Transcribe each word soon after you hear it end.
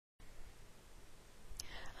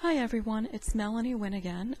Hi everyone, it's Melanie Wynn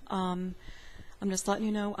again. I'm just letting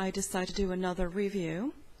you know I decided to do another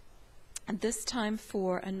review, and this time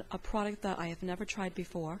for a product that I have never tried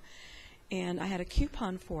before, and I had a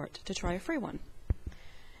coupon for it to try a free one.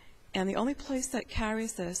 And the only place that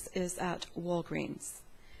carries this is at Walgreens.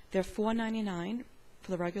 They're $4.99 for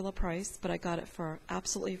the regular price, but I got it for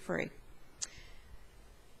absolutely free.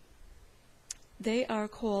 They are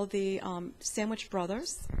called the Sandwich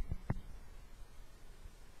Brothers.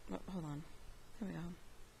 Hold on. Here we go.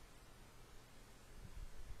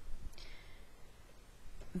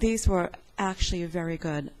 These were actually very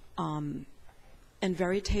good and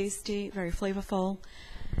very tasty, very flavorful,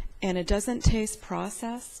 and it doesn't taste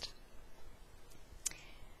processed.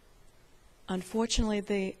 Unfortunately,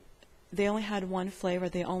 they only had one flavor.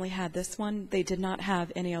 They only had this one. They did not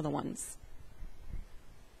have any other ones.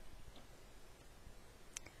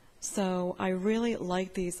 So I really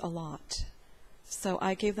like these a lot. So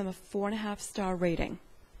I gave them a 4.5-star rating.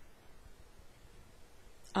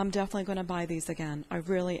 I'm definitely going to buy these again. I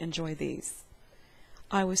really enjoy these.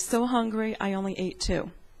 I was so hungry, I only ate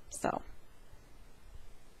 2. So.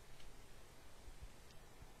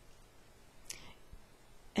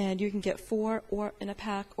 And you can get 4 or in a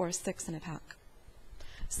pack or 6 in a pack.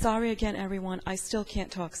 Sorry again, everyone. I still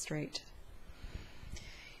can't talk straight.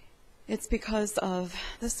 It's because of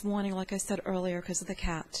this morning, like I said earlier, because of the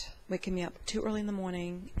cat waking me up too early in the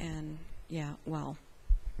morning, and yeah, well.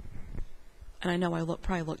 And I know I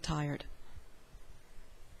probably look tired.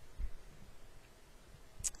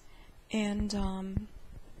 And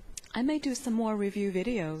I may do some more review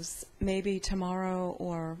videos, maybe tomorrow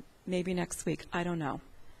or maybe next week. I don't know.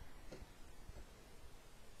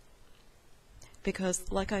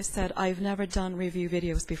 Because, like I said, I've never done review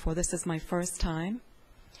videos before. This is my first time.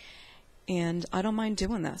 And I don't mind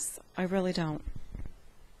doing this. I really don't.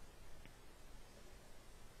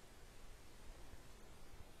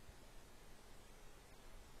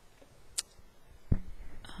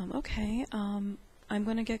 Okay, I'm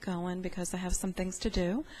going to get going because I have some things to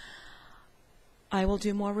do. I will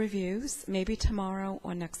do more reviews, maybe tomorrow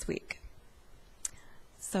or next week.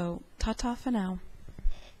 So, ta-ta for now.